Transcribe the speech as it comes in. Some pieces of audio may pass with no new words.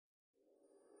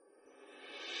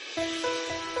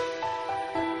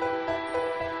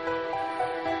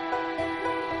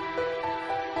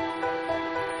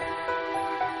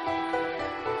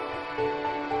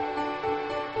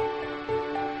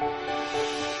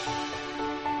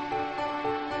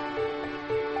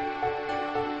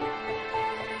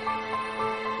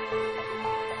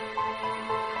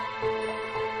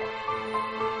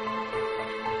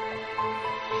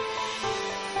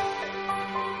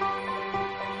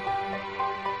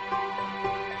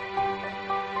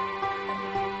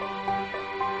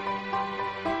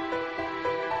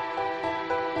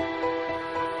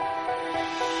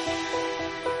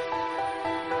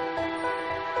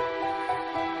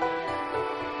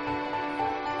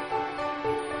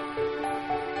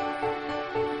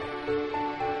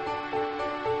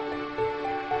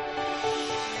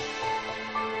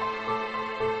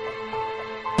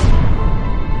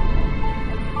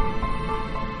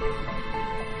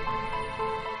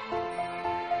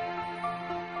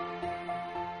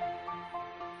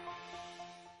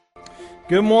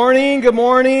Good morning, good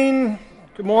morning,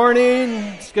 good morning.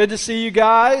 It's good to see you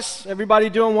guys. Everybody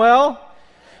doing well?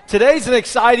 Today's an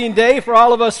exciting day for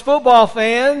all of us football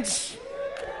fans.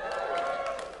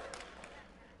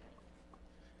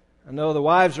 I know the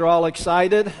wives are all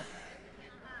excited.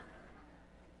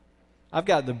 I've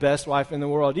got the best wife in the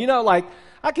world. You know, like,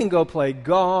 I can go play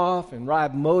golf and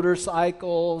ride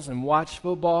motorcycles and watch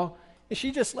football, and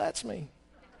she just lets me.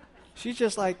 She's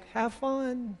just like, have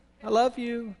fun. I love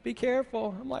you. Be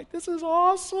careful. I'm like, this is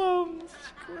awesome. This is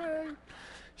great.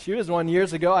 She was one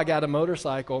years ago. I got a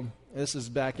motorcycle. This is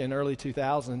back in early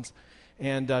 2000s.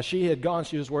 And she had gone.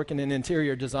 She was working in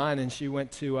interior design, and she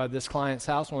went to this client's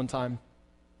house one time.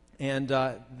 And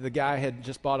the guy had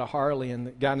just bought a Harley, and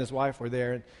the guy and his wife were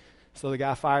there. And so the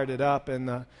guy fired it up in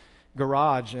the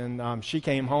garage, and she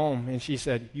came home, and she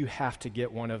said, you have to get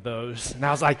one of those. And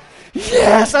I was like,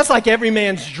 yes, that's like every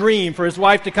man's dream for his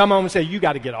wife to come home and say, you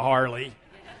got to get a Harley.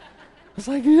 I was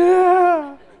like,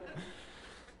 yeah.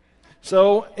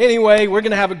 So anyway, we're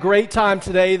going to have a great time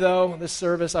today, though. This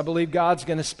service, I believe God's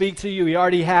going to speak to you. He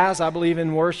already has. I believe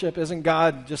in worship. Isn't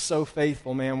God just so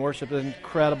faithful, man? Worship is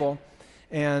incredible.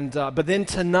 And but then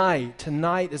tonight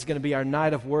is going to be our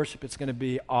night of worship. It's going to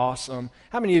be awesome.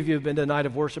 How many of you have been to a night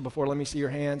of worship before? Let me see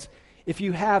your hands. If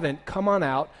you haven't, come on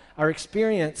out. Our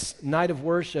experience night of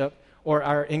worship, or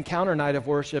our encounter night of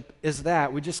worship, is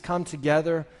that we just come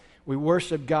together. We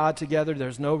worship God together.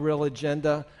 There's no real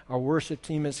agenda. Our worship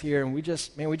team is here, and we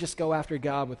just go after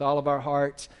God with all of our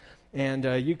hearts. And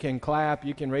you can clap,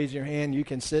 you can raise your hand, you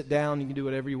can sit down, you can do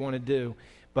whatever you want to do.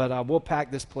 But we'll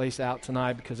pack this place out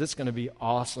tonight because it's going to be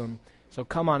awesome. So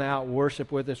come on out,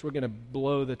 worship with us. We're going to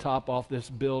blow the top off this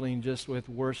building just with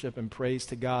worship and praise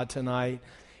to God tonight.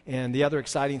 And the other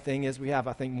exciting thing is we have,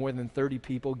 I think, more than 30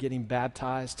 people getting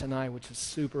baptized tonight, which is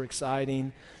super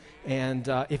exciting. And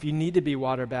if you need to be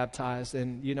water baptized,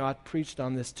 and, you know, I preached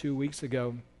on this 2 weeks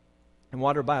ago, and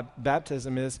water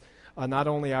baptism is not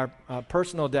only our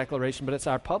personal declaration, but it's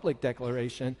our public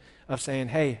declaration of saying,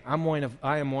 hey, I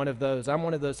am one of those. I'm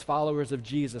one of those followers of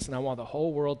Jesus, and I want the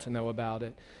whole world to know about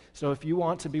it. So if you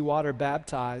want to be water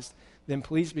baptized, then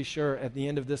please be sure at the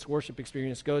end of this worship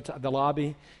experience, go to the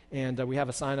lobby, and we have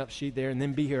a sign-up sheet there, and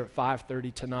then be here at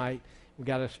 5:30 tonight. We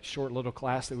got a short little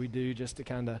class that we do just to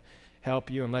kind of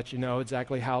help you and let you know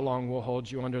exactly how long we'll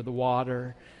hold you under the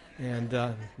water.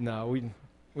 And no,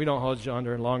 we don't hold you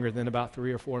under longer than about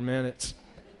 3 or 4 minutes.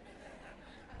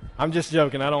 I'm just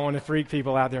joking. I don't want to freak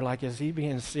people out there like, is he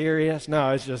being serious?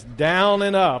 No, it's just down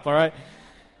and up, all right?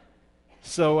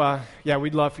 So, yeah,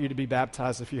 we'd love for you to be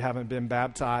baptized if you haven't been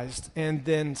baptized. And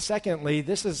then secondly,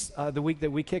 this is the week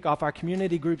that we kick off our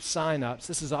community group sign-ups.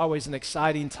 This is always an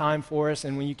exciting time for us.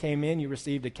 And when you came in, you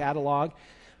received a catalog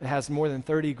that has more than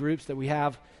 30 groups that we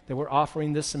have that we're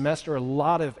offering this semester. A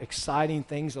lot of exciting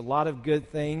things, a lot of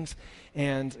good things.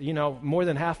 And, you know, more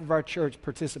than half of our church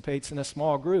participates in a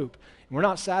small group. And we're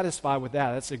not satisfied with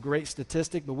that. That's a great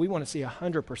statistic, but we want to see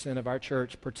 100% of our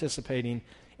church participating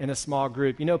in a small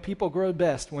group. You know, people grow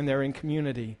best when they're in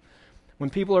community. When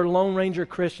people are Lone Ranger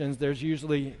Christians, there's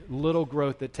usually little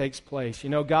growth that takes place. You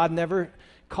know, God never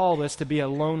called us to be a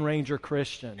Lone Ranger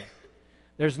Christian.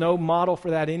 There's no model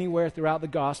for that anywhere throughout the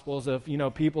Gospels of, you know,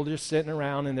 people just sitting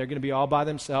around and they're going to be all by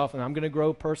themselves, and I'm going to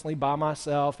grow personally by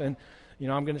myself, and, you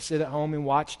know, I'm going to sit at home and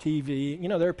watch TV. You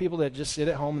know, there are people that just sit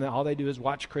at home and all they do is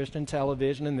watch Christian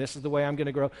television, and this is the way I'm going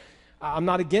to grow. I'm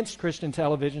not against Christian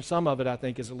television. Some of it I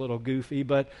think is a little goofy,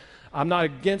 but I'm not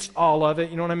against all of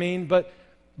it, you know what I mean? But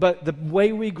the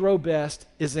way we grow best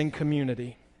is in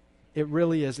community. It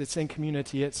really is. It's in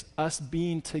community. It's us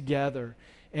being together.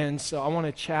 And so I want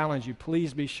to challenge you.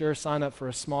 Please be sure sign up for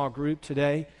a small group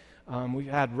today. We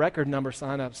had record number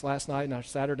sign-ups last night in our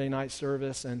Saturday night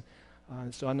service, and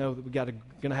so I know that we're going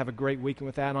to have a great weekend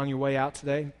with that. On your way out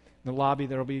today, in the lobby,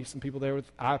 there will be some people there with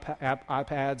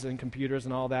iPads and computers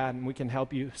and all that, and we can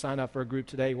help you sign up for a group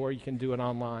today, or you can do it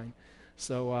online.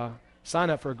 So sign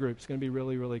up for a group. It's going to be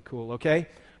really, really cool, okay?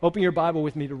 Open your Bible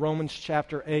with me to Romans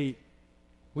chapter 8.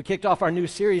 We kicked off our new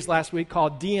series last week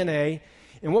called DNA,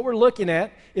 and what we're looking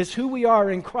at is who we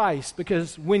are in Christ,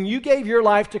 because when you gave your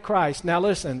life to Christ, now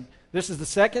listen, this is the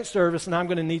second service, and I'm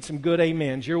going to need some good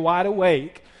amens. You're wide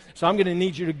awake, so I'm going to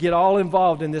need you to get all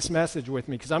involved in this message with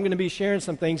me, because I'm going to be sharing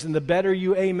some things, and the better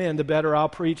you amen, the better I'll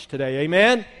preach today.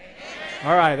 Amen? Amen.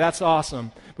 All right, that's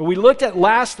awesome. But we looked at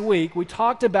last week, we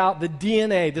talked about the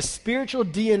DNA, the spiritual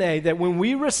DNA, that when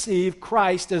we receive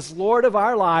Christ as Lord of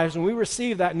our lives, and we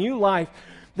receive that new life,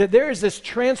 that there is this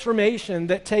transformation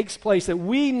that takes place, that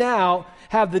we now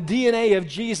have the DNA of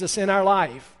Jesus in our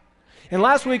life. And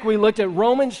last week we looked at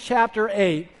Romans chapter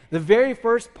 8, the very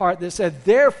first part that said,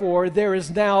 therefore, there is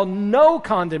now no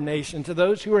condemnation to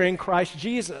those who are in Christ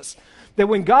Jesus. That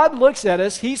when God looks at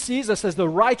us, he sees us as the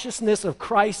righteousness of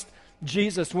Christ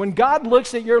Jesus. When God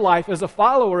looks at your life as a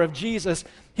follower of Jesus,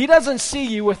 he doesn't see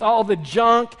you with all the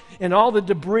junk and all the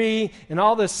debris and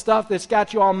all the stuff that's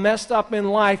got you all messed up in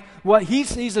life. What he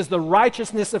sees is the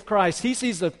righteousness of Christ. He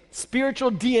sees the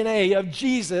spiritual DNA of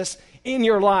Jesus in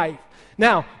your life.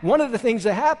 Now, one of the things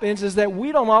that happens is that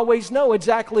we don't always know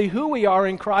exactly who we are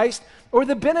in Christ or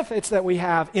the benefits that we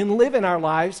have in living our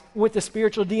lives with the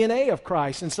spiritual DNA of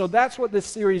Christ. And so that's what this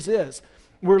series is.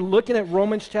 We're looking at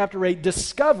Romans chapter 8,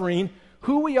 discovering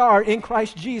who we are in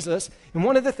Christ Jesus. And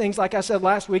one of the things, like I said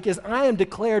last week, is I am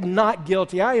declared not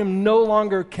guilty. I am no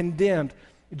longer condemned.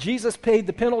 Jesus paid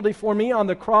the penalty for me on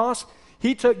the cross.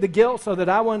 He took the guilt so that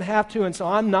I wouldn't have to, and so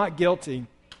I'm not guilty.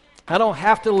 I don't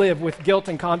have to live with guilt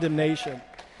and condemnation.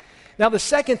 Now, the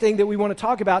second thing that we want to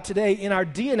talk about today in our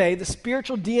DNA, the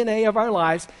spiritual DNA of our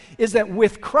lives, is that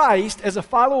with Christ, as a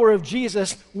follower of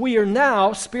Jesus, we are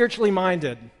now spiritually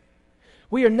minded.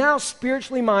 We are now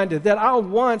spiritually minded, that I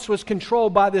once was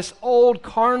controlled by this old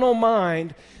carnal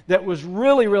mind that was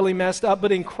really, really messed up.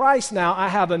 But in Christ now, I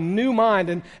have a new mind.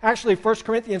 And actually, 1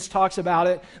 Corinthians talks about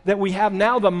it, that we have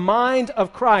now the mind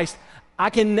of Christ. I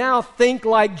can now think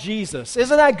like Jesus.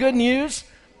 Isn't that good news?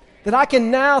 That I can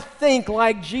now think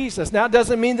like Jesus. Now, it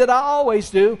doesn't mean that I always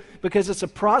do, because it's a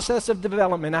process of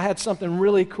development. I had something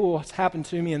really cool happen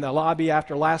to me in the lobby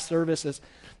after last service.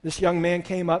 This young man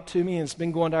came up to me and has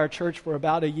been going to our church for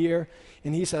about a year.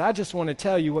 And he said, I just want to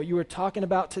tell you what you were talking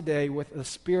about today with a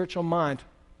spiritual mind.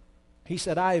 He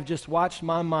said, I have just watched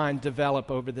my mind develop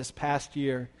over this past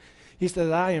year. He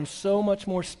said, I am so much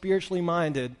more spiritually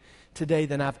minded today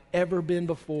than I've ever been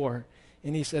before.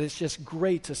 And he said, it's just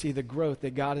great to see the growth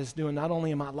that God is doing, not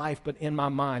only in my life, but in my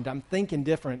mind. I'm thinking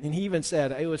different. And he even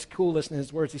said, it was cool listening to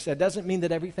his words. He said, doesn't mean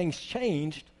that everything's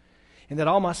changed and that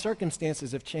all my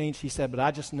circumstances have changed. He said, but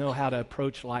I just know how to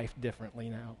approach life differently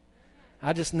now.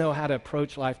 I just know how to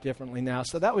approach life differently now.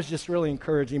 So that was just really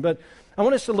encouraging. But I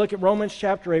want us to look at Romans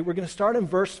chapter 8. We're going to start in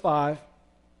verse 5.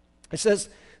 It says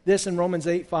this in Romans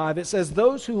 8:5. It says,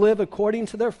 those who live according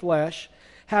to their flesh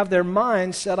have their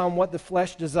minds set on what the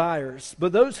flesh desires.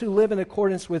 But those who live in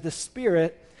accordance with the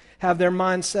Spirit have their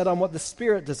minds set on what the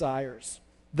Spirit desires.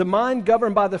 The mind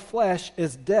governed by the flesh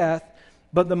is death,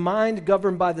 but the mind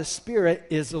governed by the Spirit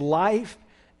is life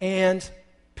and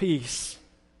peace.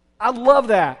 I love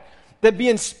that. That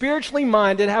being spiritually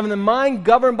minded, having the mind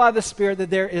governed by the Spirit, that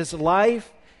there is life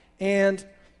and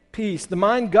peace. The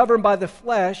mind governed by the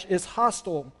flesh is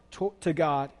hostile to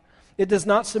God. It does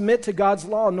not submit to God's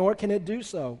law, nor can it do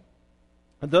so.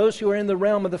 Those who are in the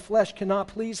realm of the flesh cannot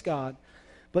please God.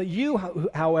 But you,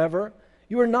 however,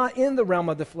 you are not in the realm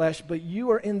of the flesh, but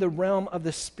you are in the realm of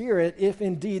the Spirit, if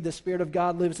indeed the Spirit of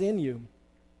God lives in you.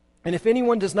 And if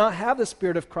anyone does not have the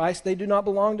Spirit of Christ, they do not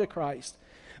belong to Christ.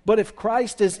 But if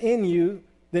Christ is in you,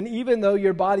 then even though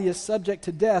your body is subject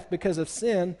to death because of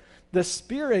sin, the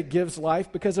Spirit gives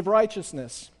life because of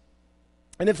righteousness.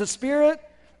 And if the Spirit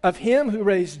of him who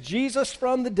raised Jesus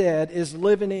from the dead is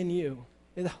living in you.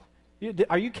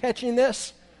 Are you catching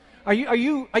this? Are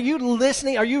you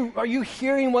listening? Are you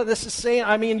hearing what this is saying?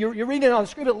 I mean, you're reading it on the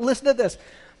screen, but listen to this.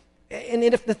 And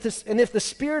if the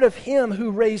Spirit of him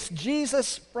who raised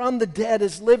Jesus from the dead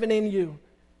is living in you,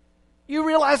 you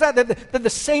realize that the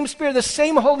same Spirit, the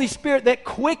same Holy Spirit that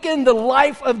quickened the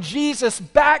life of Jesus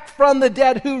back from the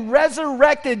dead, who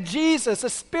resurrected Jesus,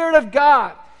 the Spirit of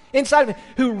God inside of him,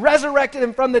 who resurrected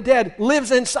him from the dead, lives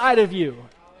inside of you.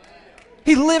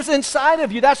 He lives inside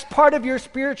of you. That's part of your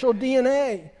spiritual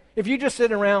DNA. If you just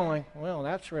sit around like, well,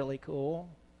 that's really cool,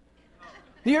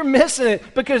 you're missing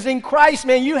it, because in Christ,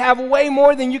 man, you have way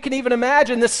more than you can even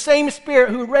imagine. The same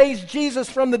Spirit who raised Jesus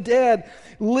from the dead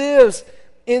lives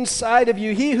inside of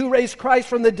you. He who raised Christ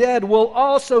from the dead will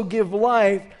also give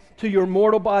life to your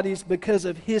mortal bodies because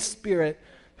of his Spirit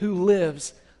who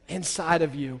lives inside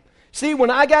of you. See,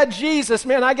 when I got Jesus,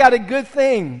 man, I got a good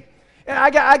thing. I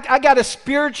got a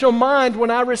spiritual mind when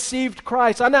I received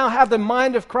Christ. I now have the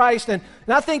mind of Christ. And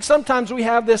I think sometimes we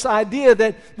have this idea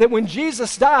that when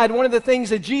Jesus died, one of the things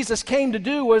that Jesus came to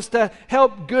do was to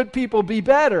help good people be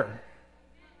better.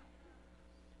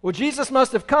 Well, Jesus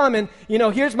must have come and,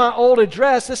 here's my old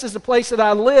address. This is the place that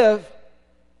I live.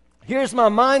 Here's my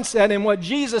mindset, and what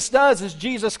Jesus does is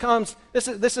Jesus comes, this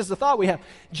is the thought we have.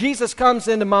 Jesus comes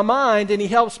into my mind and he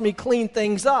helps me clean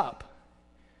things up.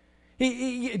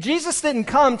 Jesus didn't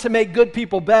come to make good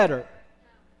people better.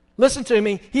 Listen to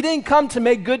me. He didn't come to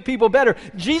make good people better.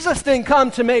 Jesus didn't come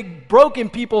to make broken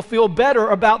people feel better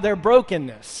about their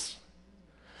brokenness.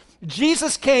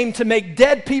 Jesus came to make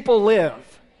dead people live.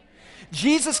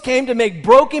 Jesus came to make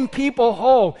broken people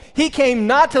whole. He came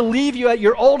not to leave you at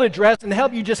your old address and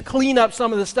help you just clean up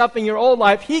some of the stuff in your old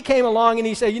life. He came along and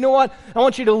he said, you know what? I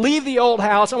want you to leave the old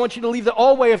house. I want you to leave the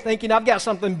old way of thinking. I've got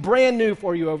something brand new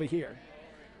for you over here.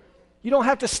 You don't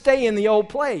have to stay in the old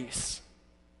place.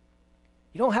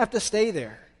 You don't have to stay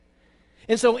there.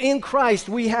 And so in Christ,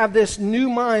 we have this new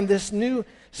mind, this new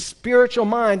spiritual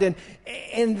mind.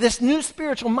 And this new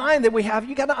spiritual mind that we have,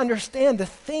 you got to understand the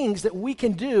things that we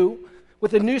can do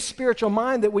with the new spiritual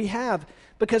mind that we have,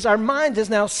 because our mind is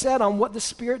now set on what the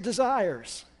Spirit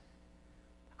desires.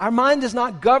 Our mind is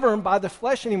not governed by the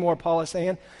flesh anymore, Paul is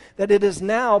saying, that it is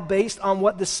now based on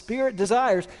what the Spirit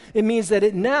desires. It means that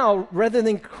it now, rather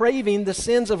than craving the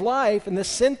sins of life and the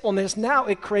sinfulness, now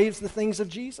it craves the things of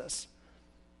Jesus.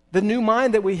 The new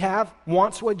mind that we have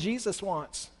wants what Jesus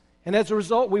wants. And as a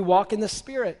result, we walk in the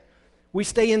Spirit. We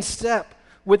stay in step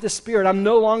with the Spirit. I'm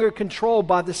no longer controlled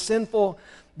by the sinful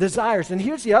desires. And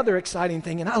here's the other exciting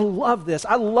thing, and I love this.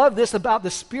 I love this about the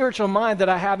spiritual mind that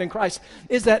I have in Christ,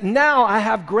 is that now I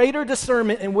have greater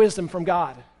discernment and wisdom from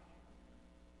God.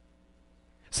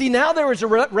 See, now there is a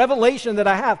revelation that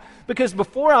I have, because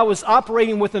before I was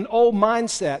operating with an old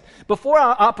mindset. Before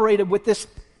I operated with this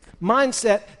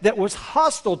mindset that was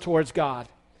hostile towards God.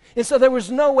 And so there was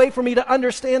no way for me to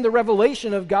understand the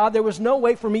revelation of God. There was no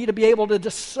way for me to be able to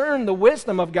discern the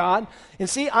wisdom of God. And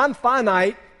see, I'm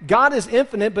finite. God is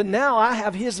infinite, but now I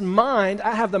have His mind.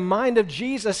 I have the mind of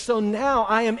Jesus, so now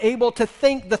I am able to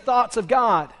think the thoughts of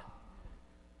God.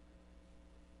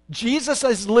 Jesus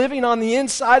is living on the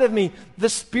inside of me. The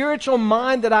spiritual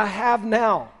mind that I have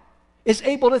now is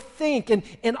able to think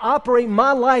and operate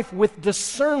my life with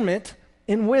discernment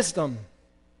and wisdom.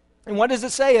 And what does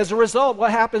it say? As a result,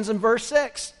 what happens in verse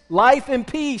 6? Life and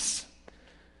peace.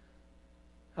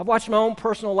 I've watched my own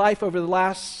personal life over the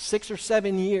last 6 or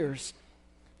 7 years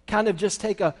kind of just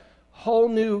take a whole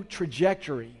new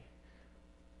trajectory.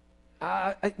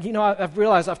 I've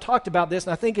realized, I've talked about this,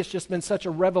 and I think it's just been such a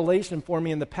revelation for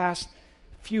me in the past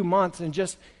few months, and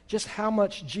just how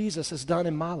much Jesus has done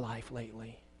in my life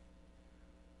lately.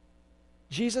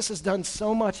 Jesus has done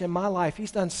so much in my life.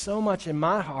 He's done so much in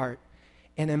my heart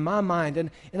and in my mind.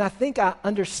 And I think I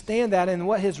understand that, and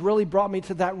what has really brought me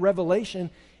to that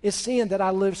revelation is seeing that I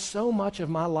live so much of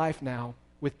my life now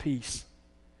with peace,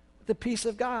 with the peace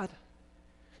of God.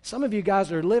 Some of you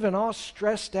guys are living all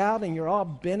stressed out and you're all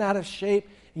bent out of shape,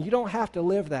 and you don't have to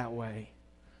live that way.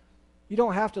 You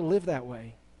don't have to live that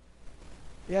way.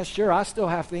 Yeah, sure, I still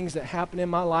have things that happen in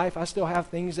my life. I still have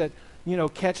things that,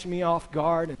 catch me off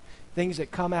guard, and things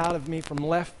that come out of me from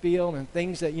left field, and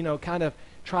things that, kind of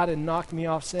try to knock me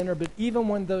off center. But even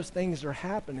when those things are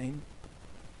happening,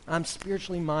 I'm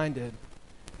spiritually minded.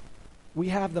 We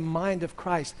have the mind of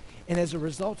Christ. And as a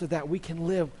result of that, we can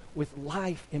live with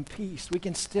life and peace. We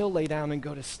can still lay down and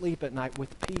go to sleep at night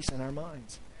with peace in our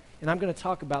minds. And I'm going to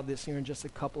talk about this here in just a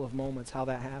couple of moments, how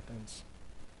that happens.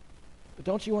 But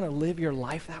don't you want to live your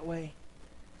life that way?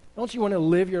 Don't you want to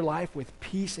live your life with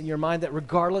peace in your mind, that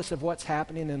regardless of what's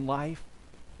happening in life,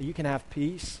 that you can have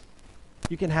peace,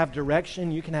 you can have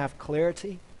direction, you can have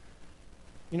clarity?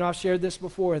 I've shared this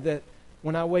before, that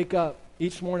when I wake up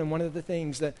each morning, one of the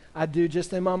things that I do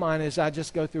just in my mind is I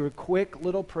just go through a quick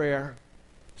little prayer.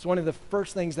 It's one of the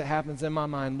first things that happens in my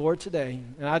mind. Lord, today,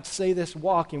 and I'd say this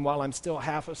walking while I'm still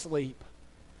half asleep.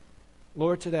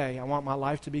 Lord, today, I want my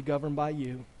life to be governed by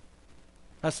you.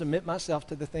 I submit myself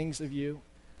to the things of you.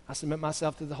 I submit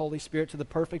myself to the Holy Spirit, to the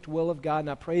perfect will of God, and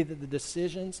I pray that the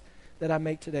decisions that I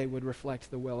make today would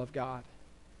reflect the will of God.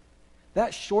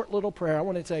 That short little prayer, I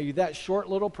want to tell you, that short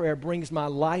little prayer brings my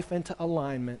life into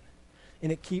alignment,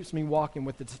 and it keeps me walking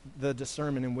with the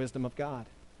discernment and wisdom of God.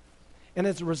 And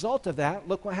as a result of that,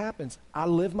 look what happens. I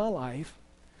live my life.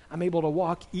 I'm able to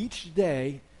walk each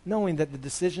day knowing that the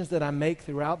decisions that I make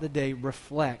throughout the day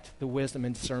reflect the wisdom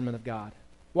and discernment of God.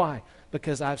 Why?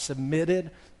 Because I've submitted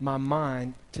my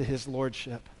mind to His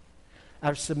Lordship.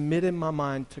 I've submitted my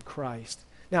mind to Christ.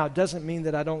 Now, it doesn't mean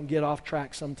that I don't get off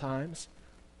track sometimes.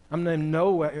 I'm in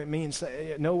no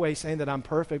way saying that I'm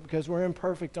perfect, because we're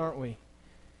imperfect, aren't we?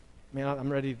 Man,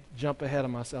 I'm ready to jump ahead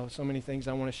of myself. So many things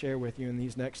I want to share with you in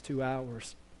these next 2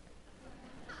 hours.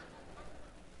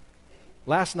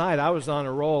 Last night I was on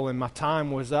a roll and my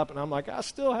time was up, and I'm like, I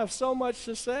still have so much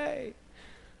to say.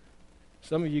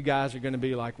 Some of you guys are going to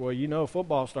be like, well,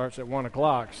 football starts at 1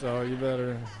 o'clock, so you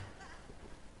better.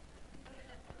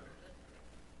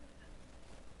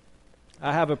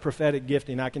 I have a prophetic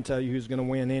gifting. I can tell you who's going to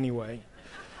win anyway.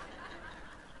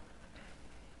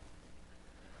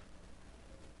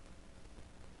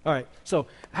 All right, so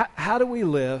how do we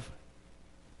live?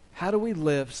 How do we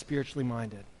live spiritually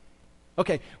minded?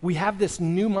 Okay, we have this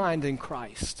new mind in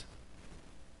Christ.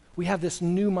 We have this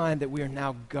new mind that we are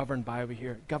now governed by over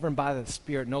here, governed by the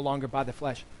Spirit, no longer by the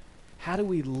flesh. How do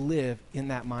we live in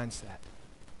that mindset?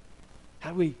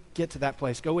 How do we get to that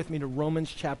place? Go with me to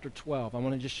Romans chapter 12. I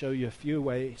want to just show you a few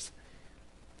ways.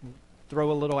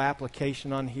 Throw a little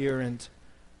application on here and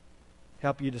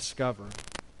help you discover.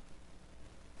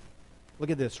 Look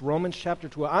at this, Romans chapter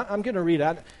 12. I'm going to read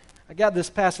it. I got this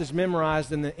passage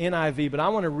memorized in the NIV, but I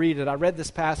want to read it. I read this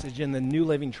passage in the New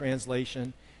Living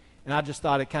Translation, and I just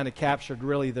thought it kind of captured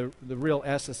really the real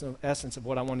essence of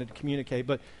what I wanted to communicate.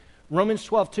 But Romans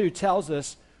 12:2 tells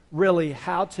us really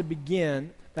how to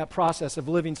begin that process of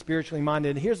living spiritually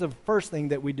minded. And here's the first thing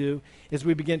that we do is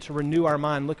we begin to renew our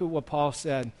mind. Look at what Paul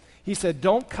said. He said,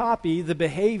 don't copy the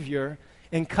behavior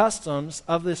and customs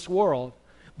of this world,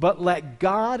 but let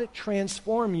God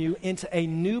transform you into a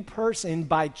new person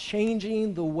by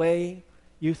changing the way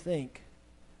you think.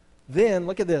 Then,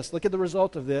 look at this. Look at the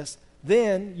result of this.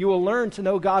 Then you will learn to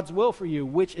know God's will for you,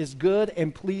 which is good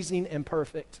and pleasing and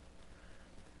perfect.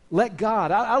 Let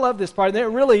God. I love this part. There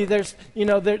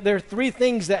are three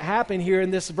things that happen here in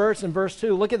this verse, in verse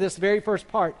 2. Look at this very first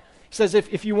part. It says,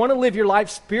 if you want to live your life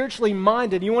spiritually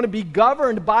minded, you want to be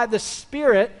governed by the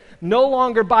Spirit, no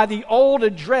longer by the old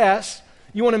address.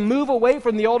 You want to move away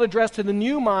from the old address to the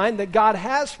new mind that God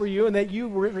has for you and that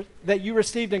you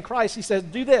received in Christ. He says,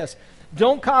 do this.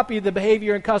 Don't copy the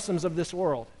behavior and customs of this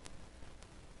world.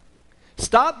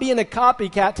 Stop being a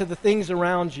copycat to the things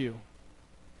around you.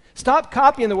 Stop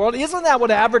copying the world. Isn't that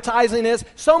what advertising is?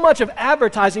 So much of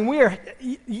advertising,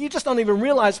 you just don't even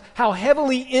realize how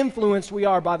heavily influenced we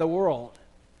are by the world.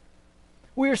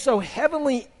 We are so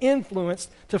heavily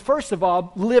influenced to, first of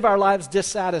all, live our lives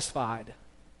dissatisfied.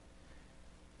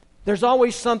 There's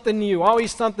always something new,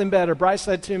 always something better. Bryce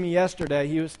said to me yesterday,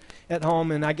 he was at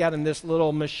home, and I got him this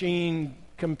little machine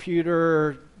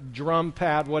computer drum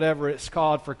pad, whatever it's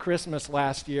called, for Christmas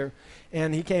last year.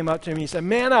 And he came up to me, he said,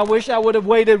 man, I wish I would have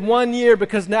waited 1 year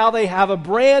because now they have a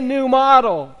brand new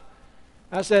model.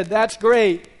 I said, that's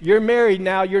great. You're married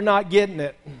now, you're not getting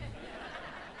it.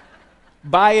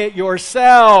 Buy it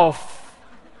yourself.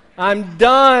 I'm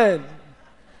done.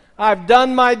 I've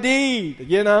done my deed,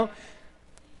 you know.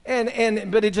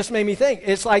 But it just made me think.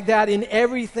 It's like that in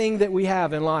everything that we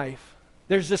have in life.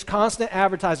 There's this constant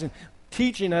advertising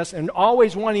teaching us and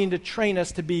always wanting to train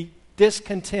us to be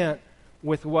discontent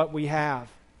with what we have.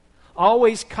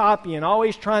 Always copying,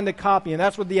 always trying to copy. And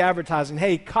that's what the advertising.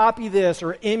 Hey, copy this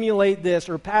or emulate this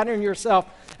or pattern yourself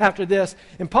after this.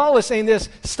 And Paul is saying this,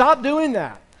 stop doing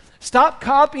that. Stop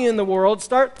copying the world.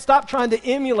 Stop trying to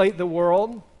emulate the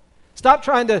world. Stop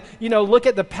trying to, look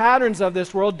at the patterns of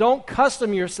this world. Don't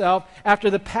custom yourself after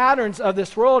the patterns of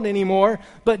this world anymore,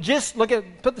 but just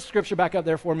put the scripture back up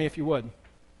there for me if you would.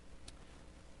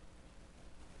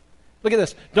 Look at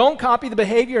this. Don't copy the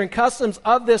behavior and customs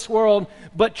of this world,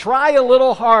 but try a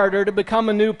little harder to become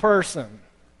a new person.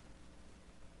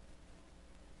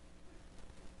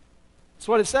 That's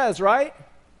what it says, right?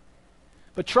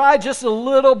 But try just a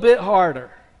little bit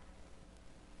harder.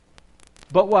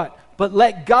 But what? But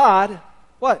let God,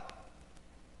 what?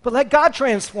 But let God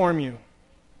transform you.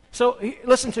 So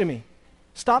listen to me.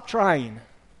 Stop trying.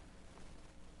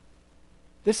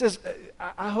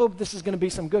 I hope this is going to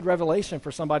be some good revelation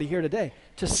for somebody here today.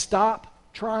 To stop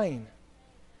trying.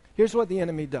 Here's what the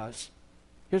enemy does.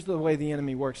 Here's the way the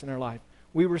enemy works in our life.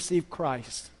 We receive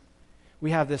Christ.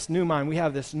 We have this new mind. We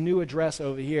have this new address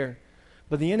over here.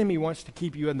 But the enemy wants to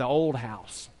keep you in the old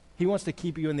house. He wants to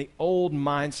keep you in the old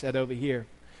mindset over here.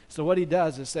 So what he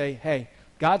does is say, hey,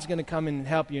 God's going to come in and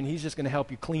help you, and he's just going to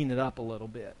help you clean it up a little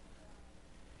bit.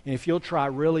 And if you'll try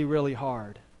really, really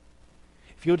hard,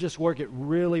 if you'll just work it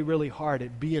really, really hard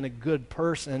at being a good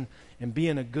person and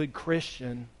being a good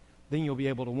Christian, then you'll be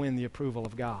able to win the approval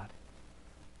of God.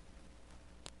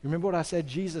 Remember what I said?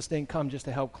 Jesus didn't come just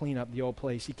to help clean up the old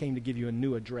place. He came to give you a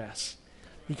new address.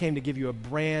 He came to give you a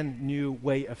brand new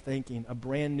way of thinking, a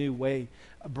brand new way,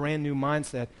 a brand new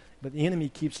mindset. But the enemy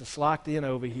keeps us locked in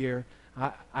over here.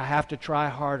 I have to try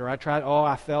harder. I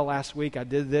fell last week. I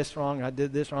did this wrong,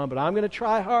 but I'm going to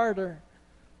try harder.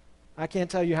 I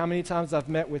can't tell you how many times I've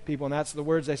met with people, and that's the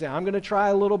words they say. I'm going to try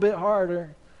a little bit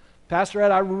harder. Pastor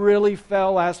Ed, I really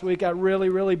fell last week. I really,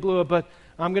 really blew it, but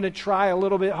I'm going to try a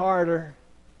little bit harder.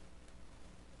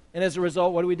 And as a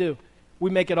result, what do? We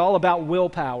make it all about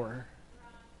willpower.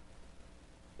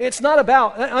 It's not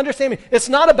about, understand me, it's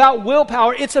not about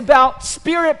willpower, it's about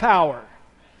spirit power.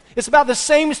 It's about the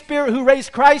same Spirit who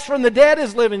raised Christ from the dead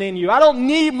is living in you. I don't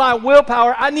need my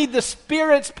willpower, I need the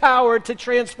Spirit's power to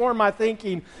transform my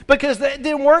thinking because that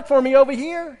didn't work for me over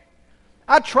here.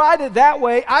 I tried it that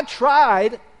way, I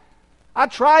tried I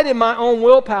tried in my own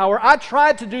willpower. I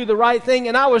tried to do the right thing,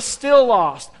 and I was still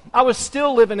lost. I was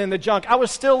still living in the junk. I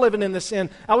was still living in the sin.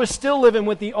 I was still living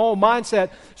with the old mindset.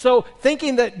 So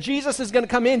thinking that Jesus is going to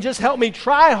come in, just help me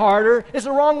try harder, is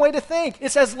the wrong way to think.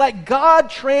 It says, let God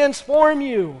transform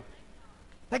you.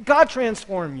 Let God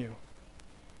transform you.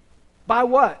 By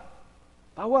what?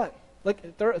 By what?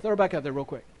 Look, throw it back up there real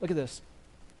quick. Look at this.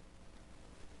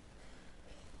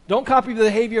 Don't copy the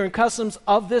behavior and customs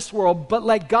of this world, but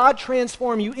let God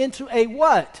transform you into a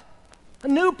what? A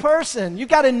new person. You've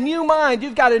got a new mind.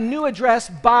 You've got a new address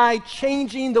by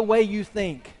changing the way you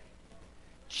think.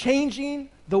 Changing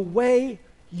the way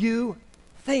you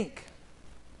think.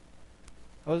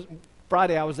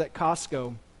 Friday, I was at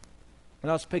Costco,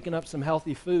 and I was picking up some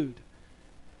healthy food.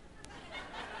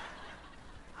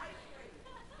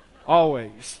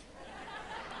 Always.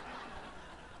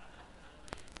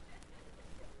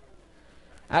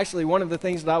 Actually, one of the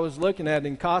things that I was looking at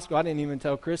in Costco, I didn't even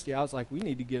tell Christy. I was like, we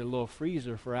need to get a little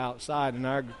freezer for outside in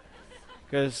our,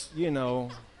 because,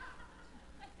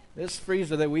 this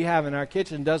freezer that we have in our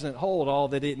kitchen doesn't hold all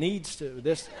that it needs to.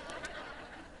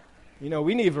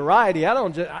 We need variety.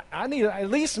 I need, at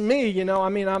least me,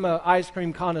 I'm an ice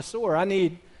cream connoisseur. I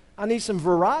need some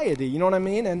variety, you know what I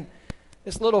mean? And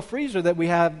this little freezer that we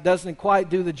have doesn't quite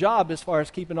do the job as far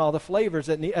as keeping all the flavors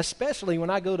that need, especially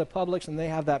when I go to Publix and they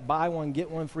have that buy one,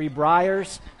 get one free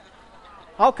Breyers.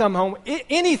 I'll come home.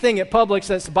 Anything at Publix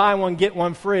that's buy one, get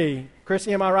one free.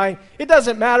 Chrissy, am I right? It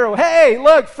doesn't matter. Hey,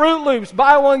 look, Fruit Loops,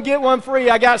 buy one, get one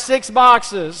free. I got 6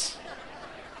 boxes.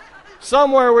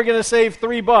 Somewhere we're going to save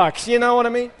 $3. You know what I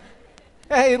mean?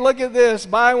 Hey, look at this.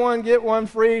 Buy one, get one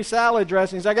free salad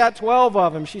dressings. I got 12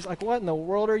 of them. She's like, what in the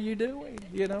world are you doing?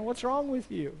 What's wrong with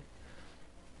you?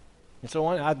 And so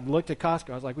I looked at Costco.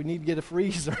 I was like, we need to get a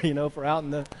freezer, for out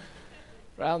in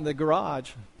the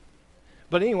garage.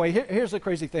 But anyway, here's the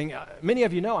crazy thing. Many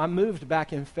of you know I moved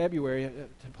back in February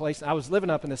to a place. I was living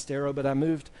up in Estero, but I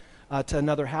moved to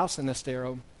another house in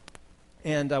Estero.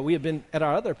 And we had been at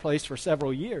our other place for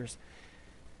several years.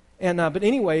 And but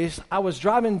anyways, I was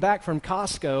driving back from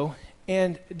Costco,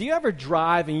 and do you ever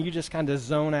drive and you just kind of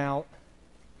zone out?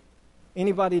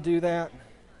 Anybody do that?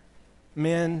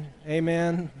 Men,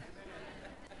 amen.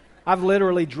 I've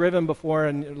literally driven before,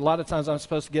 and a lot of times I'm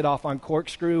supposed to get off on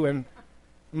Corkscrew, and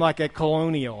I'm like at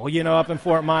Colonial, up in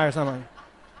Fort Myers. I'm like,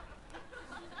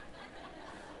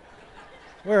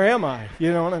 where am I?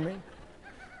 You know what I mean?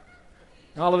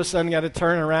 All of a sudden, got to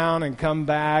turn around and come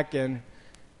back, and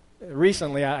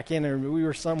recently, I can't remember, we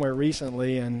were somewhere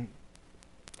recently, and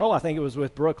I think it was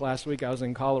with Brooke last week. I was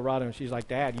in Colorado, and she's like,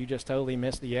 Dad, you just totally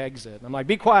missed the exit. And I'm like,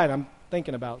 be quiet, I'm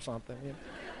thinking about something.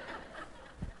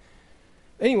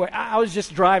 Anyway, I was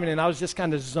just driving, and I was just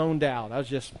kind of zoned out.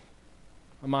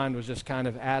 My mind was just kind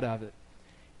of out of it.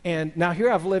 And now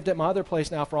here I've lived at my other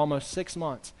place now for almost 6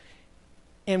 months.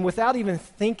 And without even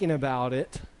thinking about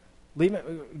it,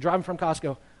 driving from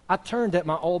Costco, I turned at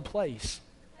my old place.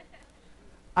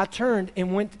 I turned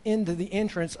and went into the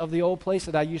entrance of the old place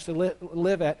that I used to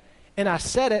live at, and I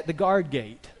sat at the guard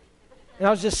gate. And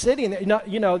I was just sitting there.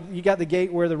 You got the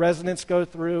gate where the residents go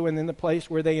through, and then the place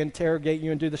where they interrogate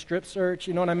you and do the strip search,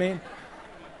 you know what I mean?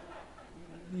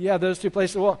 Yeah, those two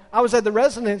places. Well, I was at the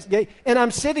residence gate, and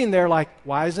I'm sitting there like,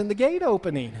 why isn't the gate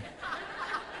opening?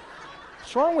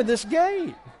 What's wrong with this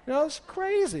gate? It's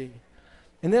crazy.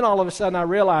 And then all of a sudden I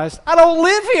realized, I don't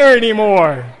live here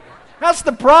anymore. That's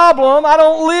the problem. I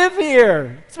don't live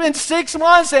here. It's been 6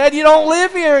 months, Ed. You don't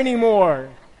live here anymore.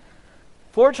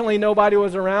 Fortunately, nobody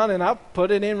was around, and I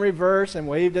put it in reverse and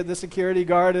waved at the security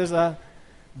guard as I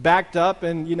backed up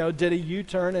and, did a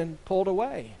U-turn and pulled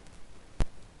away.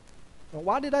 Well,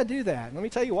 why did I do that? Let me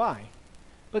tell you why.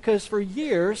 Because for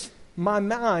years, my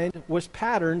mind was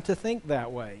patterned to think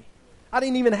that way. I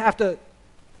didn't even have to.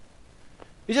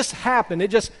 It just happened.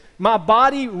 My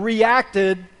body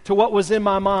reacted to what was in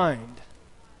my mind.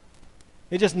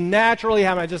 It just naturally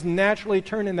happened. I just naturally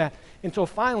turned in that until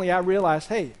finally I realized,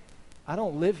 hey, I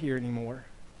don't live here anymore.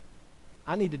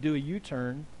 I need to do a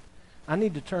U-turn. I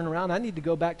need to turn around. I need to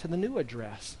go back to the new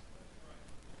address.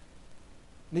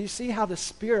 Now you see how the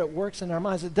Spirit works in our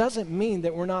minds. It doesn't mean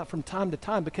that we're not from time to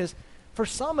time, because for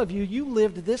some of you, you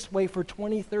lived this way for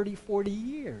 20, 30, 40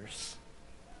 years.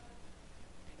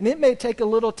 And it may take a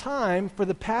little time for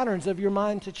the patterns of your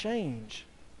mind to change.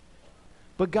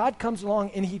 But God comes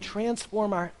along and He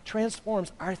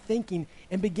transforms our thinking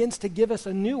and begins to give us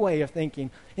a new way of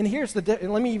thinking. And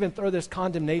and let me even throw this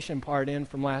condemnation part in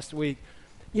from last week.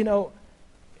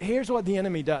 Here's what the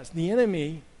enemy does. The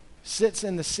enemy sits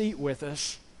in the seat with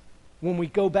us when we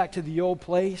go back to the old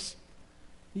place.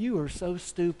 You are so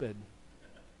stupid.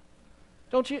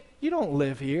 You don't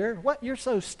live here. What? You're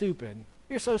so stupid.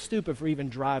 You're so stupid for even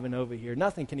driving over here.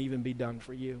 Nothing can even be done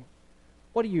for you.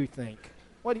 What do you think?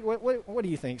 What do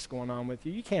you think's going on with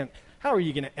you? You can't. How are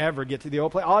you going to ever get to the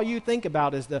old place? All you think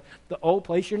about is the old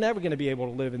place. You're never going to be able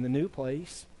to live in the new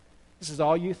place. This is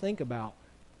all you think about.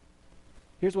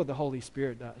 Here's what the Holy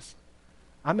Spirit does.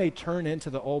 I may turn into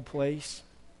the old place,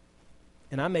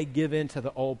 and I may give in to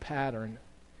the old pattern,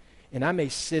 and I may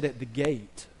sit at the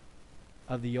gate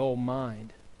of the old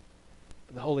mind.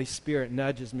 The Holy Spirit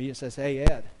nudges me and says, hey,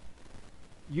 Ed,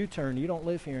 you turn. You don't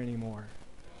live here anymore.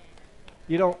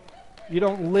 You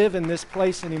don't live in this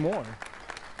place anymore.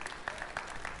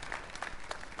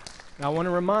 Now, I want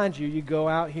to remind you, you go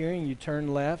out here and you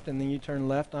turn left, and then you turn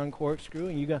left on Corkscrew,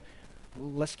 and you go,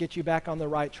 let's get you back on the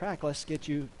right track. Let's get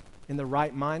you in the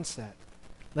right mindset.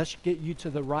 Let's get you to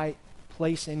the right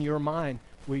place in your mind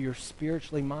where you're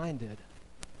spiritually minded.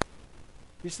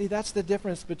 You see, that's the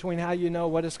difference between how you know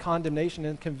what is condemnation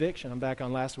and conviction. I'm back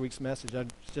on last week's message.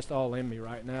 It's just all in me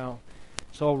right now.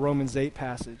 It's all Romans 8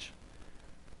 passage.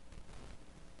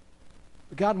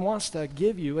 But God wants to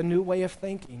give you a new way of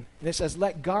thinking. And it says,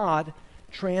 let God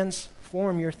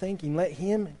transform your thinking. Let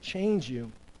Him change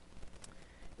you.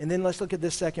 And then let's look at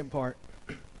this second part.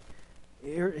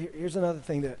 Here's another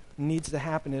thing that needs to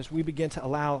happen as we begin to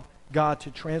allow God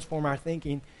to transform our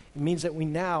thinking. It means that we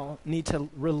now need to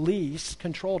release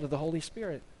control to the Holy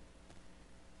Spirit.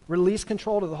 Release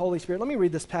control to the Holy Spirit. Let me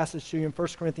read this passage to you in 1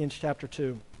 Corinthians chapter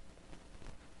 2.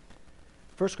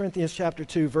 1 Corinthians chapter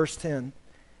 2, verse 10.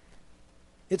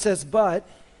 It says, but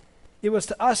it was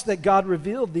to us that God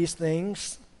revealed these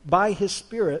things by His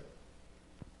Spirit.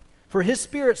 For His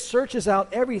Spirit searches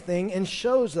out everything and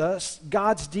shows us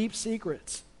God's deep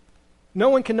secrets. No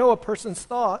one can know a person's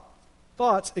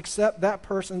thoughts except that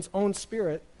person's own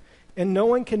spirit. And no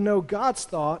one can know God's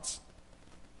thoughts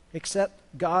except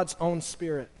God's own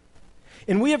Spirit.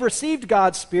 And we have received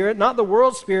God's Spirit, not the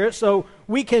world's spirit, so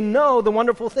we can know the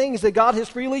wonderful things that God has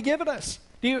freely given us.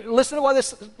 Do you listen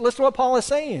to what Paul is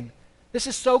saying? This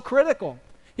is so critical.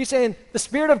 He's saying the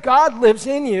Spirit of God lives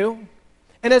in you,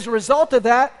 and as a result of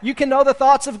that, you can know the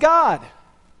thoughts of God.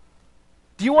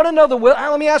 Do you want to know the will?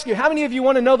 Let me ask you, how many of you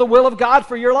want to know the will of God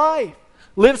for your life?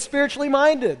 Live spiritually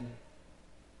minded.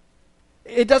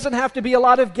 It doesn't have to be a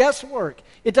lot of guesswork.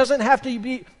 It doesn't have to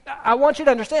be, I want you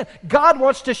to understand, God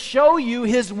wants to show you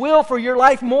His will for your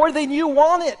life more than you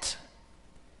want it.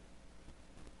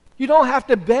 You don't have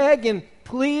to beg and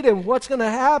plead and what's going to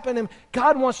happen. And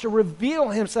God wants to reveal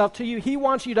Himself to you. He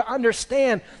wants you to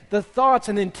understand the thoughts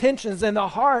and intentions and the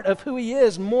heart of who He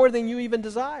is more than you even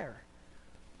desire.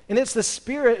 And it's the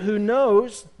Spirit who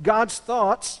knows God's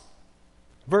thoughts.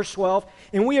 Verse 12,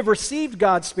 and we have received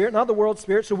God's Spirit, not the world's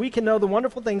spirit, so we can know the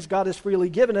wonderful things God has freely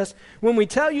given us. When we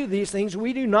tell you these things,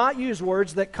 we do not use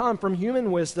words that come from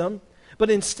human wisdom,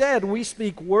 but instead we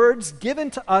speak words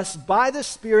given to us by the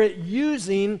Spirit,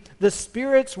 using the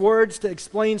Spirit's words to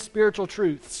explain spiritual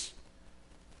truths.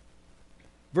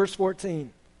 Verse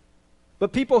 14,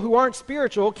 but people who aren't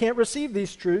spiritual can't receive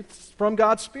these truths from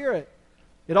God's Spirit.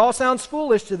 It all sounds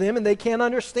foolish to them, and they can't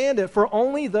understand it, for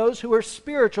only those who are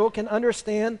spiritual can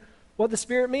understand what the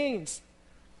Spirit means.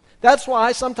 That's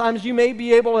why sometimes you may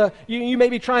be able to, you may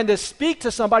be trying to speak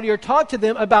to somebody or talk to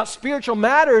them about spiritual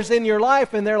matters in your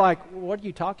life, and they're like, what are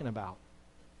you talking about?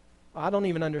 I don't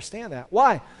even understand that.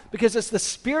 Why? Because it's the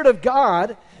Spirit of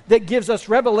God that gives us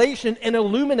revelation and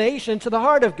illumination to the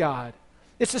heart of God.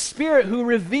 It's the Spirit who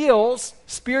reveals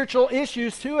spiritual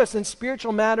issues to us and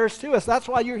spiritual matters to us. That's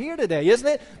why you're here today, isn't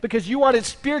it? Because you wanted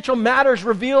spiritual matters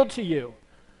revealed to you.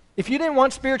 If you didn't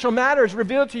want spiritual matters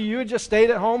revealed to you, you would just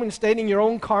stayed at home and stayed in your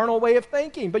own carnal way of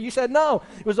thinking. But you said, no,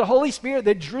 it was the Holy Spirit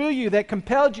that drew you, that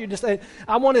compelled you to say,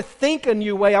 I want to think a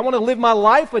new way. I want to live my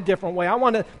life a different way. I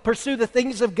want to pursue the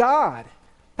things of God.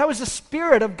 That was the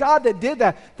Spirit of God that did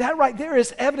that. That right there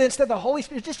is evidence that the Holy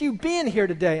Spirit, just you being here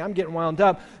today, I'm getting wound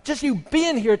up, just you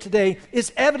being here today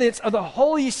is evidence of the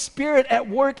Holy Spirit at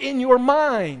work in your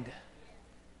mind.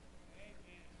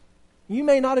 You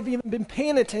may not have even been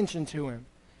paying attention to Him.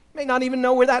 You may not even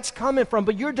know where that's coming from,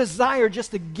 but your desire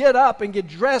just to get up and get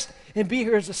dressed and be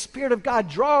here is the Spirit of God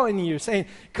drawing you, saying,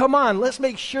 come on, let's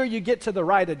make sure you get to the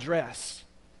right address.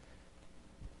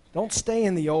 Don't stay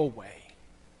in the old way.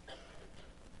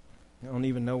 I don't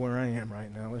even know where I am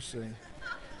right now. Let's see.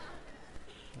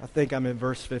 I think I'm in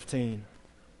verse 15.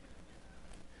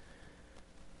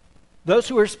 Those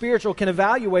who are spiritual can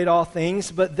evaluate all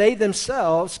things, but they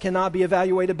themselves cannot be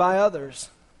evaluated by others.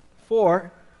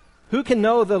 For who can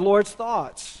know the Lord's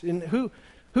thoughts? And who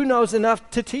knows enough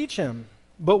to teach Him?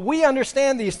 But we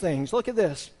understand these things. Look at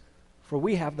this. For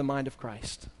we have the mind of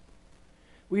Christ.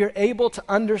 we are able to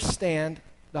understand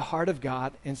the heart of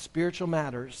God in spiritual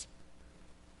matters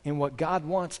and what God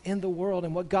wants in the world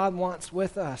and what God wants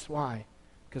with us. Why?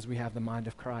 Because we have the mind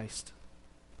of Christ.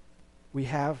 We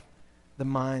have the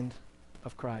mind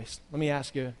of Christ. Let me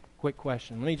ask you a quick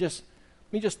question. Let me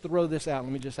just throw this out.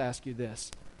 Let me just ask you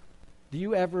this. Do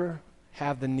you ever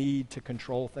have the need to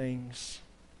control things?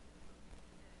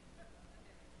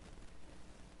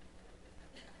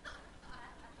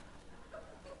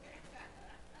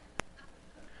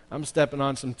 I'm stepping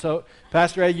on some toe.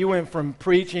 Pastor Ed, you went from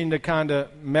preaching to kind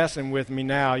of messing with me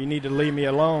now. You need to leave me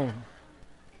alone.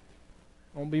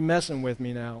 Don't be messing with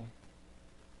me now.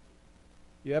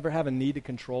 You ever have a need to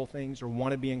control things or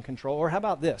want to be in control? Or how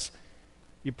about this?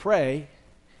 You pray,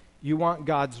 you want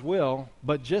God's will,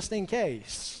 but just in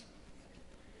case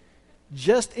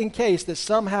that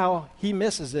somehow he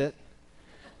misses it,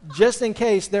 just in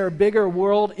case there are bigger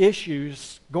world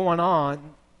issues going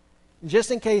on,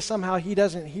 just in case somehow he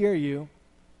doesn't hear you,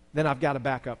 then I've got a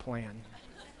backup plan.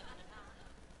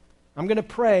 I'm going to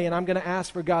pray and I'm going to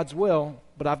ask for God's will,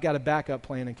 but I've got a backup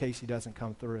plan in case he doesn't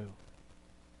come through.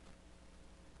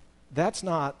 That's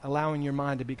not allowing your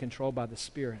mind to be controlled by the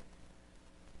Spirit.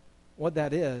 What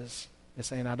that is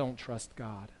saying, I don't trust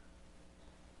God.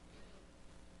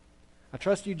 I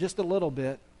trust you just a little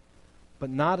bit,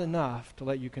 but not enough to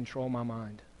let you control my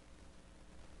mind.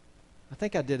 I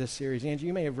think I did a series. Angie,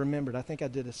 you may have remembered. I think I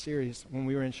did a series when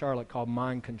we were in Charlotte called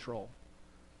Mind Control.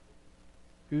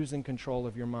 Who's in control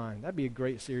of your mind? That'd be a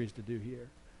great series to do here.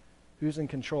 Who's in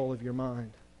control of your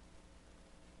mind?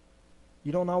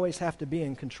 You don't always have to be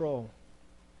in control.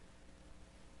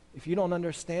 If you don't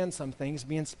understand some things,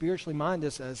 being spiritually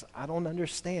minded says, I don't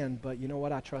understand, but you know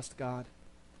what? I trust God.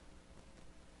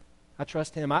 I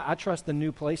trust him. I trust the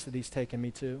new place that he's taken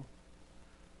me to.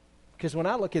 Because when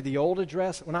I look at the old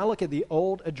address,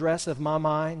 of my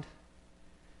mind,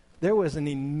 there was an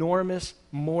enormous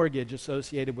mortgage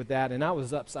associated with that, and I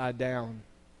was upside down.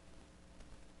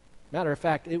 Matter of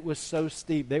fact, it was so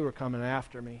steep, they were coming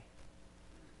after me.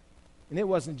 And it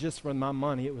wasn't just for my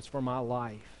money, it was for my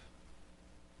life.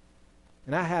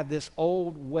 And I had this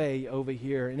old way over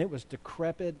here, and it was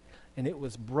decrepit, and it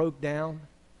was broke down.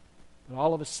 But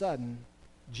all of a sudden,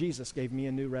 Jesus gave me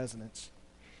a new residence.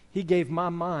 He gave my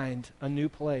mind a new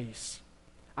place.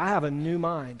 I have a new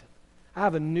mind. I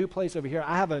have a new place over here.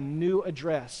 I have a new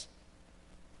address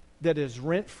that is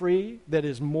rent-free, that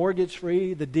is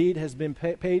mortgage-free. The deed has been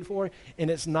paid for, and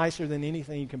it's nicer than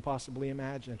anything you can possibly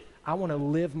imagine. I want to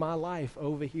live my life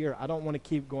over here. I don't want to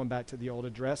keep going back to the old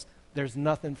address. There's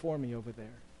nothing for me over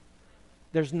there.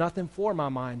 There's nothing for my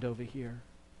mind over here.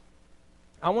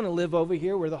 I want to live over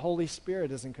here where the Holy Spirit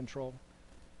is in control.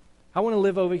 I want to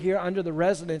live over here under the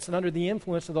residence and under the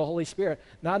influence of the Holy Spirit,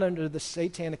 not under the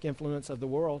satanic influence of the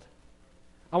world.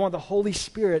 I want the Holy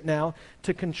Spirit now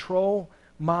to control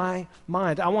my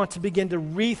mind. I want to begin to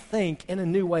rethink in a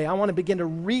new way. I want to begin to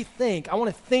rethink. I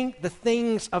want to think the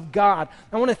things of God.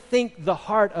 I want to think the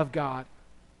heart of God.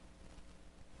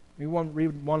 We want to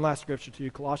read one last scripture to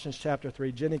you, Colossians chapter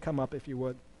 3. Jenny, come up if you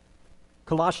would.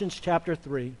 Colossians chapter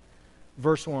 3,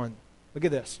 verse 1. Look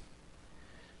at this.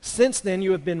 Since then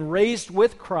you have been raised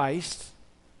with Christ.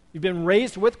 You've been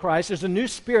raised with Christ. There's a new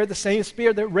spirit, the same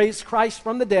spirit that raised Christ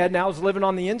from the dead now is living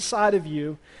on the inside of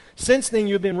you. Since then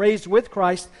you have been raised with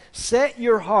Christ. Set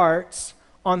your hearts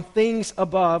on things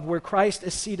above where Christ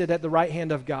is seated at the right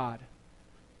hand of God.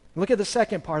 Look at the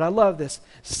second part. I love this.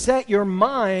 Set your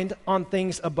mind on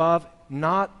things above,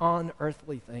 not on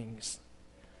earthly things.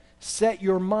 Set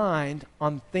your mind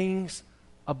on things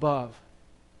above.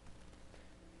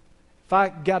 If I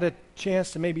got a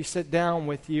chance to maybe sit down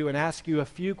with you and ask you a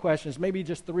few questions, maybe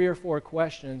just 3 or 4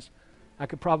 questions, I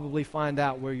could probably find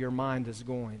out where your mind is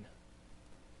going.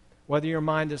 Whether your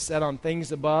mind is set on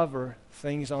things above or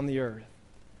things on the earth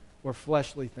or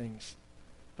fleshly things.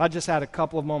 If I just had a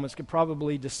couple of moments, could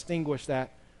probably distinguish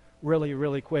that really,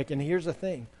 really quick. And here's the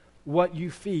thing. What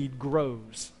you feed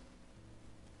grows.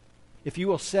 If you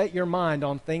will set your mind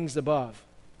on things above,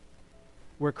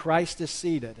 where Christ is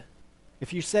seated,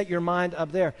 if you set your mind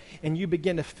up there and you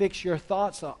begin to fix your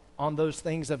thoughts on those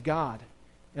things of God.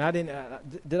 And I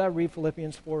didn't, did I read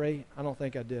Philippians 4:8? I don't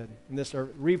think I did. In this,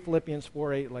 read Philippians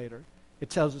 4:8 later.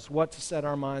 It tells us what to set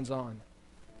our minds on.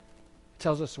 It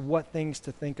tells us what things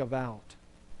to think about.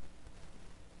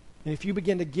 And if you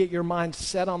begin to get your mind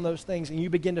set on those things and you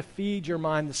begin to feed your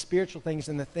mind the spiritual things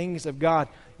and the things of God,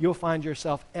 you'll find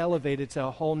yourself elevated to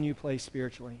a whole new place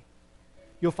spiritually.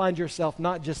 You'll find yourself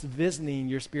not just visiting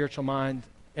your spiritual mind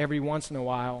every once in a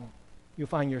while. You'll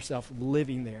find yourself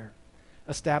living there,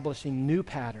 establishing new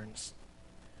patterns,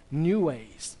 new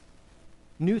ways,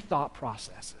 new thought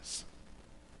processes.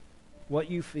 what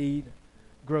you feed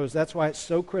grows. That's why it's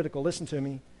so critical. Listen to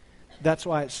me. That's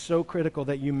why it's so critical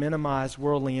that you minimize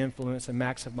worldly influence and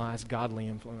maximize godly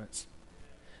influence.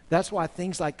 That's why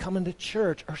things like coming to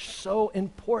church are so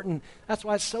important. That's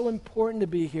why it's so important to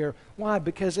be here. Why?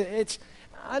 Because I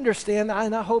understand,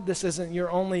 and I hope this isn't the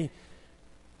only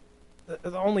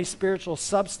spiritual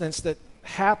substance that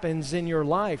happens in your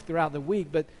life throughout the week,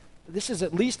 but this is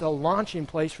at least a launching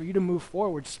place for you to move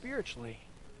forward spiritually,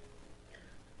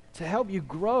 to help you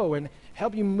grow and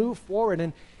help you move forward.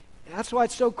 And that's why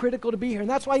it's so critical to be here. And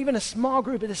that's why even a small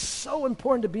group, it is so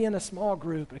important to be in a small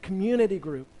group, a community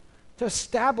group, to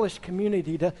establish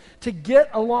community, to get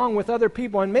along with other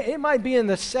people. And it might be in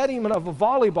the setting of a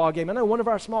volleyball game. I know one of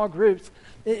our small groups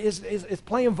is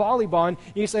playing volleyball. And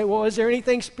you say, well, is there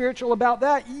anything spiritual about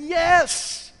that?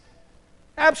 Yes,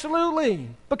 absolutely,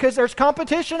 because there's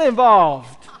competition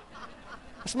involved.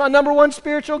 It's my number one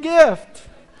spiritual gift.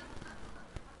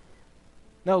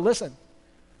 No, listen,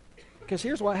 because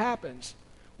here's what happens.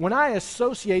 When I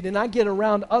associate and I get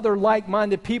around other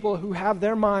like-minded people who have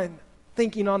their mind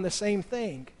thinking on the same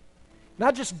thing,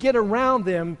 not just get around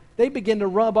them, they begin to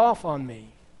rub off on me.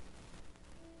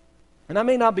 And I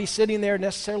may not be sitting there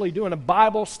necessarily doing a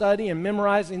Bible study and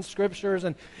memorizing scriptures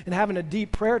and having a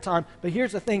deep prayer time, but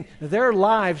here's the thing, their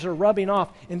lives are rubbing off,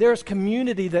 and there's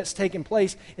community that's taking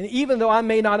place. And even though I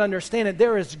may not understand it,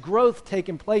 there is growth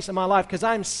taking place in my life because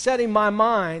I'm setting my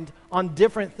mind on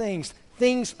different things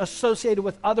associated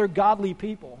with other godly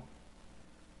people.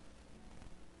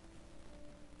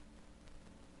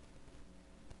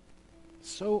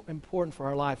 So important for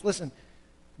our life. Listen,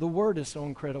 the Word is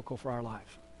so critical for our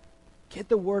life. Get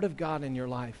the Word of God in your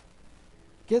life.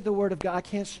 Get the Word of God. I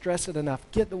can't stress it enough.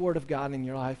 Get the Word of God in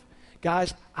your life.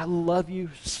 Guys, I love you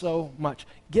so much.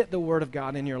 Get the Word of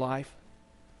God in your life.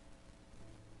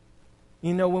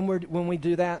 You know, when we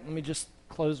do that, let me just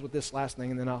close with this last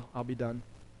thing and then I'll be done.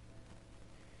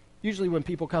 Usually when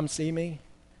people come see me,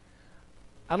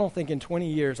 I don't think in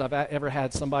 20 years I've ever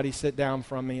had somebody sit down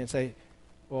from me and say,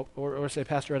 well, or say,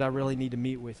 Pastor Ed, I really need to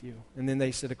meet with you. And then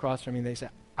they sit across from me and they say,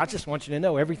 I just want you to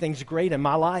know everything's great in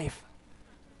my life.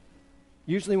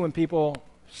 Usually when people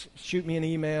shoot me an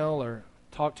email or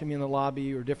talk to me in the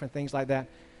lobby or different things like that,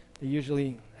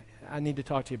 I need to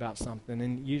talk to you about something.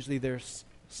 And usually there's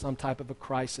some type of a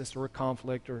crisis or a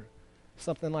conflict or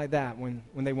something like that when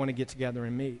they want to get together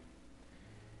and meet.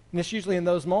 And it's usually in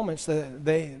those moments that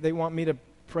they want me to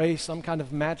pray some kind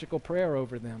of magical prayer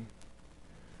over them.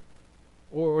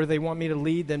 Or they want me to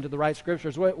lead them to the right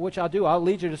scriptures, which I'll do. I'll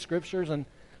lead you to scriptures and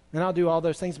I'll do all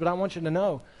those things. But I want you to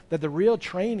know that the real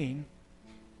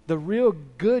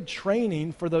good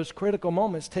training for those critical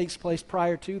moments takes place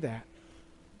prior to that.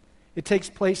 It takes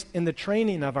place in the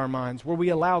training of our minds where we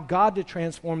allow God to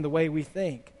transform the way we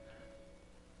think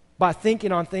by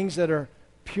thinking on things that are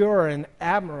pure and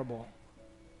admirable,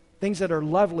 things that are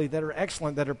lovely, that are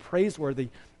excellent, that are praiseworthy.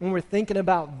 When we're thinking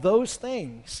about those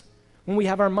things, when we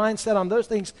have our mind set on those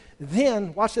things,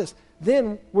 then, watch this,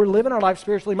 then we're living our life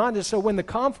spiritually minded. So when the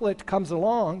conflict comes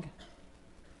along,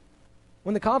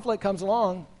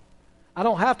 I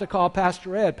don't have to call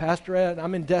Pastor Ed. Pastor Ed,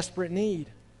 I'm in desperate need.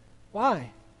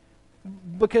 Why?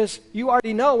 Because you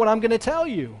already know what I'm going to tell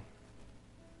you.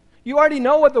 You already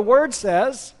know what the Word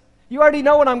says. You already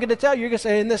know what I'm going to tell you. You're going to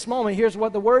say, in this moment, here's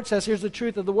what the Word says. Here's the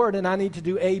truth of the Word, and I need to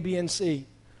do A, B, and C.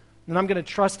 And I'm going to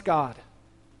trust God.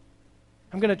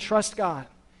 I'm going to trust God.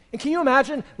 And can you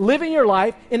imagine living your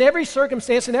life in every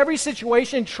circumstance, in every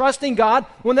situation, trusting God?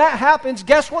 When that happens,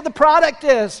 guess what the product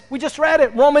is? We just read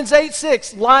it, Romans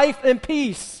 8:6, life and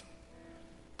peace.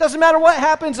 Doesn't matter what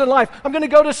happens in life. I'm going to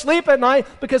go to sleep at night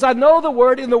because I know the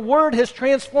Word, and the Word has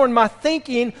transformed my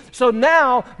thinking. So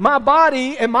now my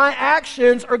body and my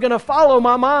actions are going to follow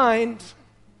my mind.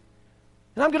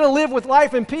 And I'm going to live with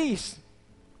life and peace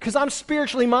because I'm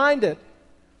spiritually minded.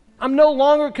 I'm no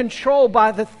longer controlled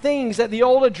by the things that the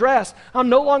old address. I'm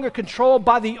no longer controlled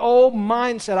by the old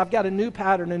mindset. I've got a new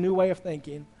pattern, a new way of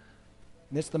thinking.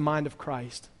 And it's the mind of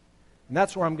Christ. And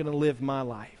that's where I'm going to live my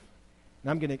life. And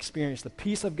I'm going to experience the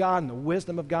peace of God and the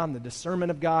wisdom of God and the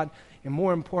discernment of God, and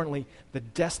more importantly, the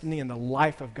destiny and the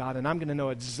life of God. And I'm going to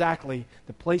know exactly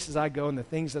the places I go and the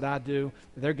things that I do,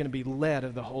 that they're going to be led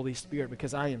of the Holy Spirit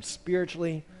because I am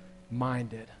spiritually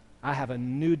minded. I have a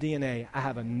new DNA. I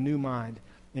have a new mind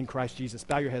in Christ Jesus.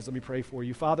 Bow your heads. Let me pray for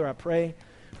you. Father, I pray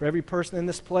for every person in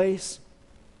this place.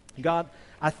 God,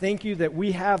 I thank you that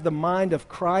we have the mind of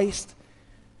Christ.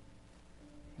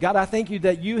 God, I thank you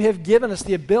that you have given us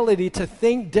the ability to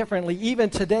think differently, even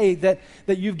today, that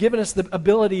you've given us the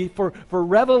ability for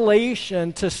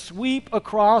revelation to sweep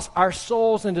across our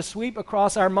souls and to sweep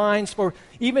across our minds for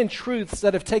even truths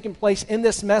that have taken place in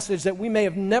this message that we may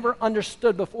have never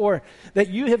understood before, that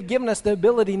you have given us the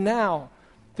ability now,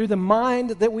 through the mind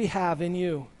that we have in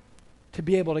you, to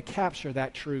be able to capture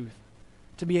that truth,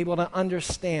 to be able to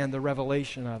understand the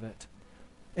revelation of it.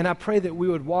 And I pray that we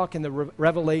would walk in the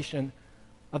revelation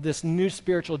of this new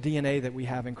spiritual DNA that we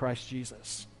have in Christ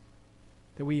Jesus,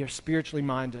 that we are spiritually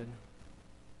minded,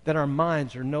 that our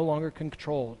minds are no longer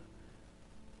controlled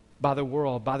by the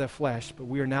world, by the flesh, but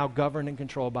we are now governed and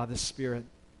controlled by the Spirit.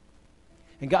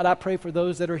 And God, I pray for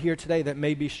those that are here today that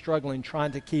may be struggling,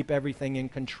 trying to keep everything in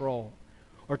control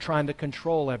or trying to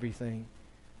control everything.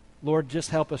 Lord, just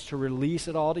help us to release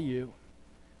it all to you,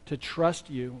 to trust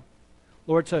you.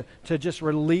 Lord, to just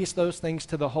release those things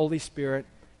to the Holy Spirit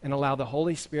and allow the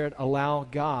Holy Spirit, allow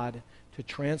God to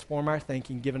transform our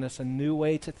thinking, giving us a new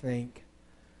way to think.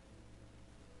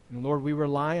 And Lord, we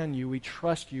rely on you. We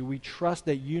trust you. We trust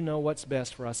that you know what's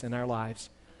best for us in our lives.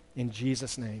 In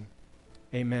Jesus' name,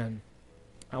 amen.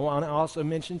 I want to also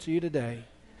mention to you today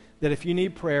that if you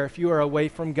need prayer, if you are away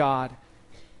from God,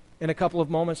 in a couple of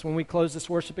moments when we close this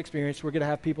worship experience, we're going to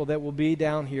have people that will be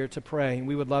down here to pray, and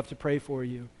we would love to pray for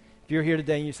you. If you're here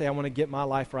today and you say, I want to get my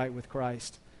life right with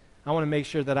Christ, I want to make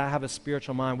sure that I have a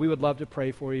spiritual mind, we would love to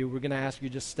pray for you. We're going to ask you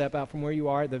just step out from where you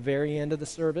are at the very end of the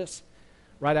service,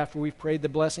 right after we've prayed the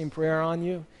blessing prayer on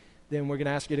you. Then we're going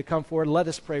to ask you to come forward. Let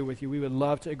us pray with you. We would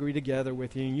love to agree together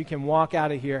with you. And you can walk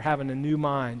out of here having a new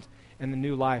mind and a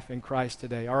new life in Christ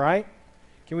today. All right?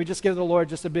 Can we just give the Lord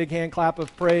just a big hand clap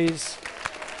of praise?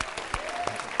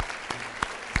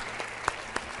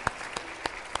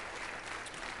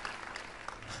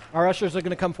 Our ushers are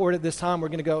going to come forward at this time. We're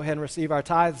going to go ahead and receive our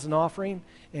tithes and offering.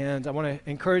 And I want to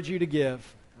encourage you to give.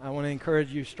 I want to encourage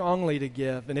you strongly to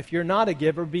give. And if you're not a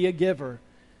giver, be a giver.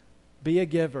 Be a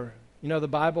giver. You know, the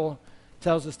Bible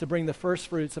tells us to bring the first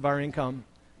fruits of our income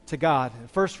to God.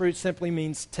 First fruits simply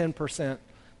means 10%.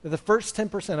 The first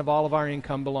 10% of all of our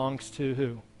income belongs to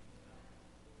who?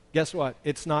 Guess what?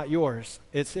 It's not yours.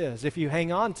 It's His. If you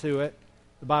hang on to it,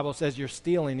 the Bible says you're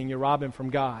stealing and you're robbing from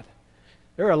God.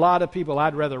 There are a lot of people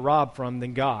I'd rather rob from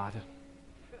than God.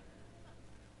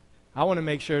 I want to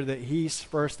make sure that He's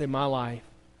first in my life.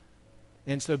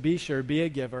 And so be sure, be a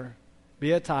giver,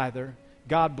 be a tither.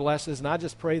 God blesses, and I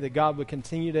just pray that God would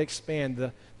continue to expand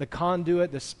the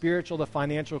conduit, the spiritual, the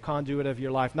financial conduit of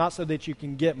your life, not so that you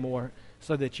can get more,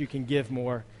 so that you can give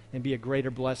more and be a greater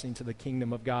blessing to the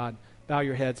kingdom of God. Bow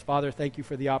your heads. Father, thank you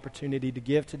for the opportunity to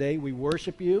give today. We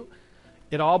worship you.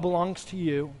 It all belongs to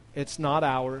you. It's not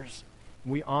ours.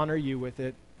 We honor you with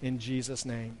it in Jesus'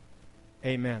 name.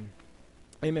 Amen.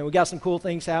 Amen. We got some cool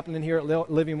things happening here at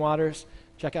Living Waters.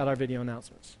 Check out our video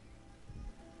announcements.